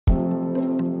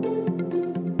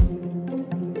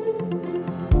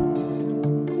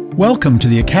Welcome to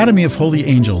the Academy of Holy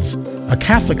Angels, a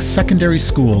Catholic secondary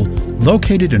school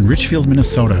located in Richfield,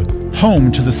 Minnesota,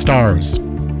 home to the stars.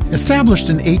 Established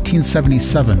in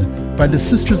 1877 by the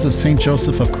Sisters of St.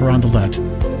 Joseph of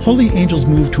Carondelet, Holy Angels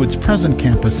moved to its present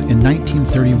campus in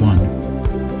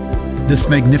 1931. This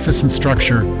magnificent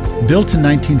structure, built in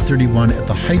 1931 at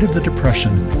the height of the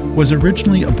Depression, was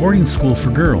originally a boarding school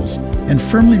for girls and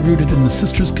firmly rooted in the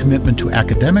sisters' commitment to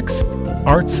academics,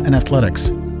 arts, and athletics,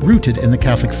 rooted in the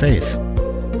Catholic faith.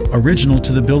 Original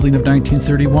to the building of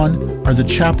 1931 are the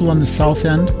chapel on the south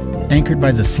end, anchored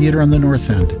by the theater on the north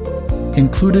end.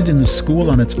 Included in the school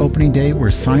on its opening day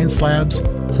were science labs,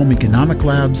 home economic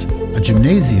labs, a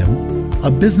gymnasium,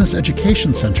 a business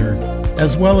education center,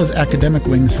 as well as academic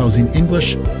wings housing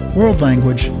English, world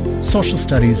language, social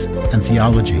studies, and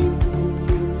theology.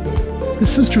 The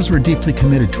sisters were deeply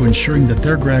committed to ensuring that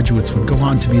their graduates would go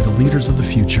on to be the leaders of the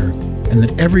future, and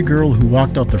that every girl who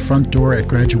walked out the front door at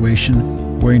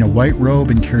graduation wearing a white robe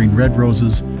and carrying red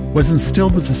roses was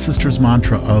instilled with the sisters'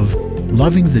 mantra of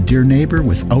loving the dear neighbor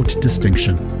without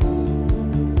distinction.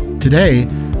 Today,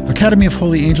 Academy of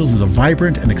Holy Angels is a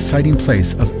vibrant and exciting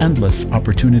place of endless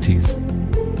opportunities.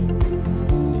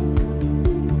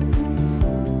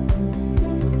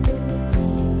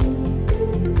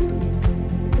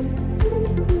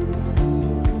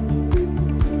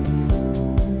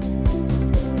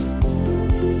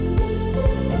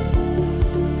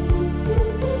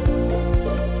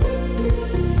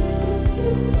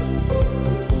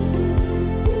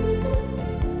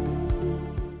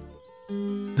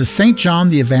 The St. John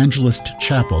the Evangelist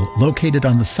Chapel, located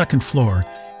on the second floor,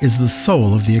 is the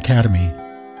soul of the Academy.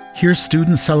 Here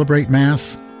students celebrate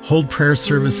Mass, hold prayer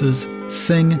services,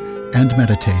 sing, and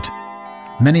meditate.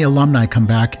 Many alumni come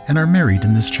back and are married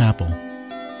in this chapel.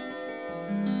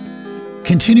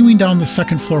 Continuing down the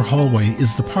second floor hallway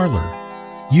is the parlor.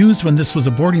 Used when this was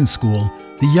a boarding school,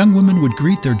 the young women would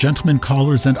greet their gentlemen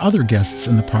callers and other guests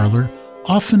in the parlor,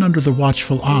 often under the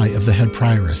watchful eye of the head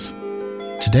prioress.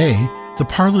 Today, the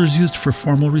parlor is used for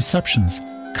formal receptions,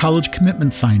 college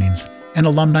commitment signings, and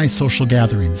alumni social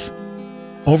gatherings.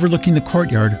 Overlooking the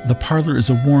courtyard, the parlor is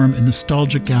a warm and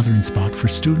nostalgic gathering spot for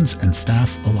students and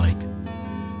staff alike.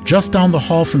 Just down the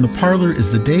hall from the parlor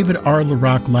is the David R.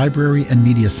 LaRocque Library and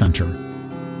Media Center.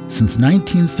 Since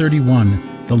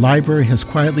 1931, the library has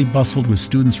quietly bustled with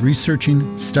students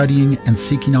researching, studying, and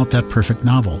seeking out that perfect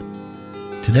novel.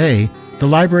 Today, the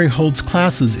library holds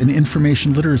classes in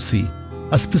information literacy,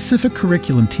 a specific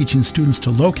curriculum teaching students to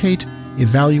locate,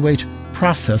 evaluate,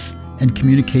 process, and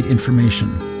communicate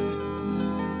information.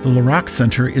 The LaRocque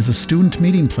Center is a student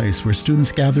meeting place where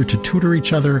students gather to tutor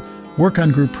each other, work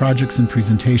on group projects and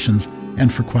presentations,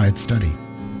 and for quiet study.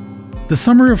 The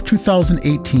summer of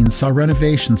 2018 saw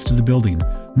renovations to the building,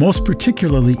 most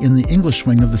particularly in the English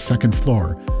wing of the second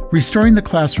floor, restoring the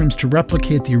classrooms to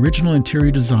replicate the original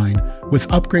interior design with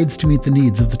upgrades to meet the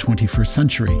needs of the 21st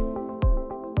century.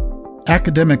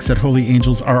 Academics at Holy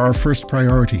Angels are our first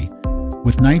priority.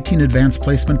 With 19 advanced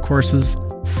placement courses,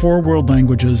 4 world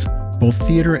languages, both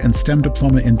theater and STEM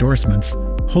diploma endorsements,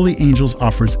 Holy Angels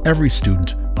offers every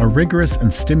student a rigorous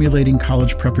and stimulating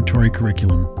college preparatory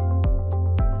curriculum.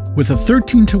 With a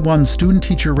 13-to-1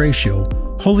 student-teacher ratio,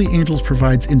 Holy Angels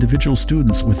provides individual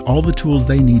students with all the tools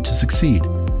they need to succeed.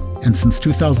 And since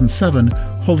 2007,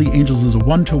 Holy Angels is a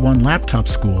 1-to-1 laptop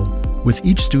school, with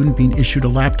each student being issued a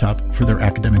laptop for their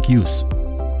academic use.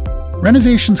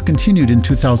 Renovations continued in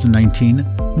 2019,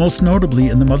 most notably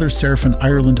in the Mother Seraphim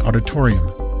Ireland Auditorium.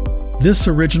 This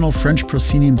original French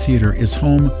proscenium theater is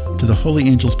home to the Holy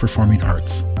Angels Performing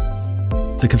Arts.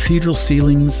 The cathedral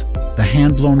ceilings, the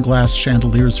hand-blown glass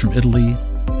chandeliers from Italy,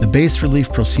 the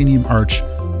bas-relief proscenium arch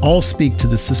all speak to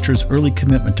the sisters' early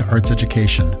commitment to arts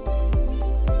education.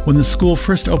 When the school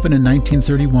first opened in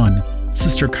 1931,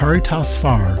 Sister Caritas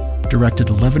Farr directed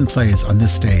 11 plays on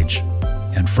this stage,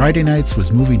 and Friday nights was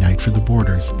movie night for the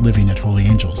boarders living at Holy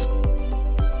Angels.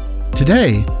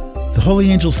 Today, the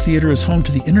Holy Angels Theater is home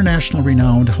to the internationally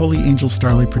renowned Holy Angels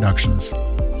Starlight Productions,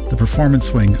 the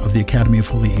performance wing of the Academy of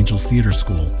Holy Angels Theater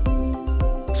School.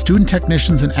 Student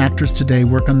technicians and actors today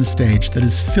work on the stage that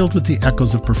is filled with the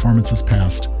echoes of performances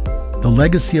past. The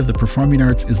legacy of the performing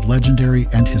arts is legendary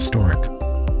and historic.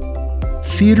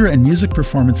 Theater and music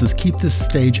performances keep this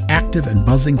stage active and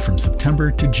buzzing from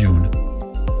September to June.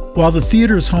 While the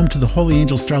theater is home to the Holy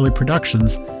Angel Starlight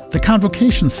Productions, the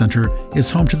Convocation Center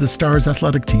is home to the Stars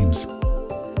athletic teams.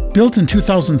 Built in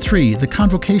 2003, the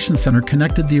Convocation Center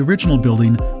connected the original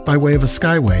building by way of a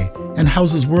skyway and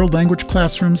houses world language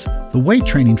classrooms, the weight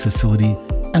training facility,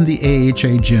 and the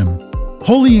AHA gym.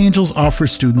 Holy Angels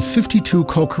offers students 52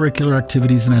 co-curricular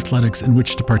activities in athletics in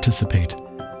which to participate.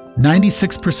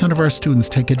 96% of our students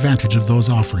take advantage of those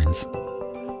offerings.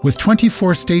 With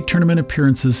 24 state tournament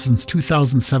appearances since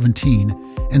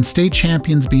 2017 and state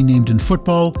champions being named in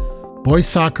football, boys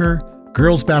soccer,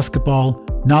 girls basketball,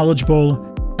 Knowledge Bowl,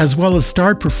 as well as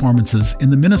starred performances in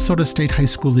the Minnesota State High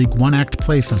School League one-act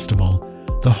play festival,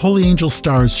 the Holy Angels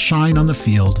stars shine on the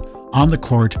field, on the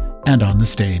court, and on the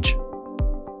stage.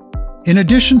 In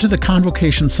addition to the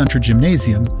Convocation Center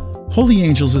Gymnasium, Holy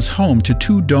Angels is home to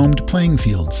 2 domed playing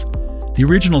fields. The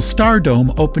original Star Dome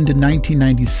opened in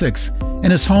 1996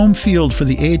 and is home field for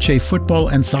the AHA football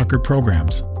and soccer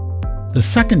programs. The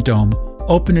second dome,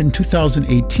 opened in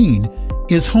 2018,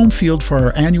 is home field for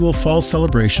our annual fall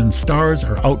celebration Stars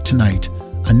Are Out Tonight,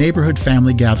 a neighborhood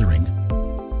family gathering.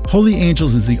 Holy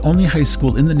Angels is the only high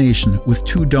school in the nation with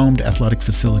 2 domed athletic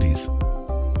facilities.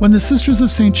 When the Sisters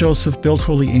of St. Joseph built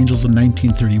Holy Angels in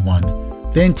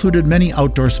 1931, they included many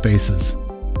outdoor spaces.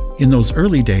 In those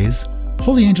early days,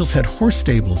 Holy Angels had horse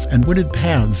stables and wooded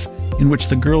paths in which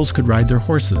the girls could ride their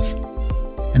horses.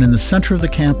 And in the center of the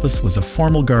campus was a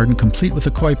formal garden complete with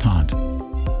a koi pond.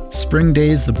 Spring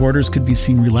days, the boarders could be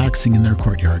seen relaxing in their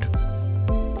courtyard.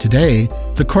 Today,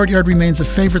 the courtyard remains a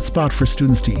favorite spot for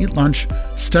students to eat lunch,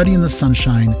 study in the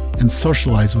sunshine, and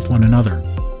socialize with one another.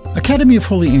 Academy of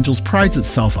Holy Angels prides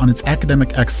itself on its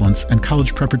academic excellence and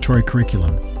college preparatory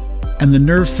curriculum, and the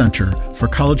Nerve Center for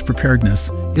College Preparedness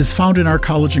is found in our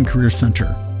College and Career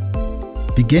Center.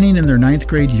 Beginning in their 9th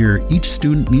grade year, each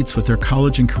student meets with their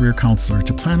college and career counselor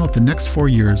to plan out the next 4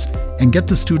 years and get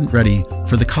the student ready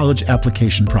for the college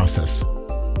application process.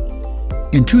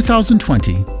 In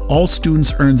 2020, all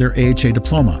students earned their AHA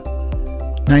diploma.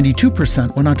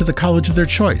 92% went on to the college of their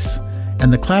choice,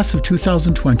 and the class of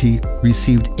 2020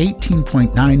 received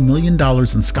 $18.9 million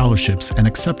in scholarships and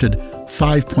accepted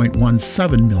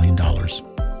 $5.17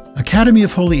 million. Academy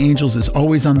of Holy Angels is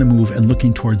always on the move and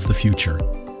looking towards the future.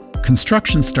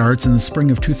 Construction starts in the spring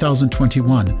of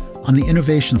 2021 on the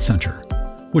Innovation Center,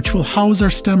 which will house our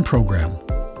STEM program.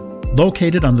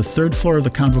 Located on the 3rd floor of the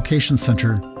Convocation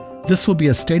Center, this will be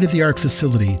a state-of-the-art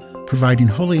facility providing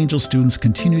Holy Angel students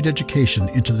continued education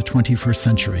into the 21st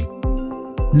century.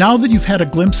 Now that you've had a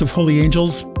glimpse of Holy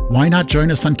Angels, why not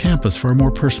join us on campus for a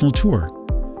more personal tour?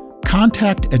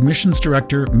 Contact Admissions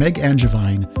Director Meg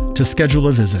Angevine to schedule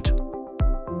a visit.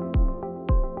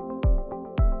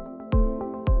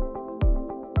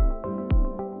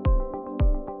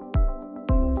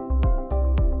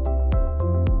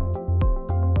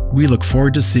 We look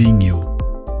forward to seeing you.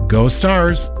 Go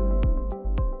Stars!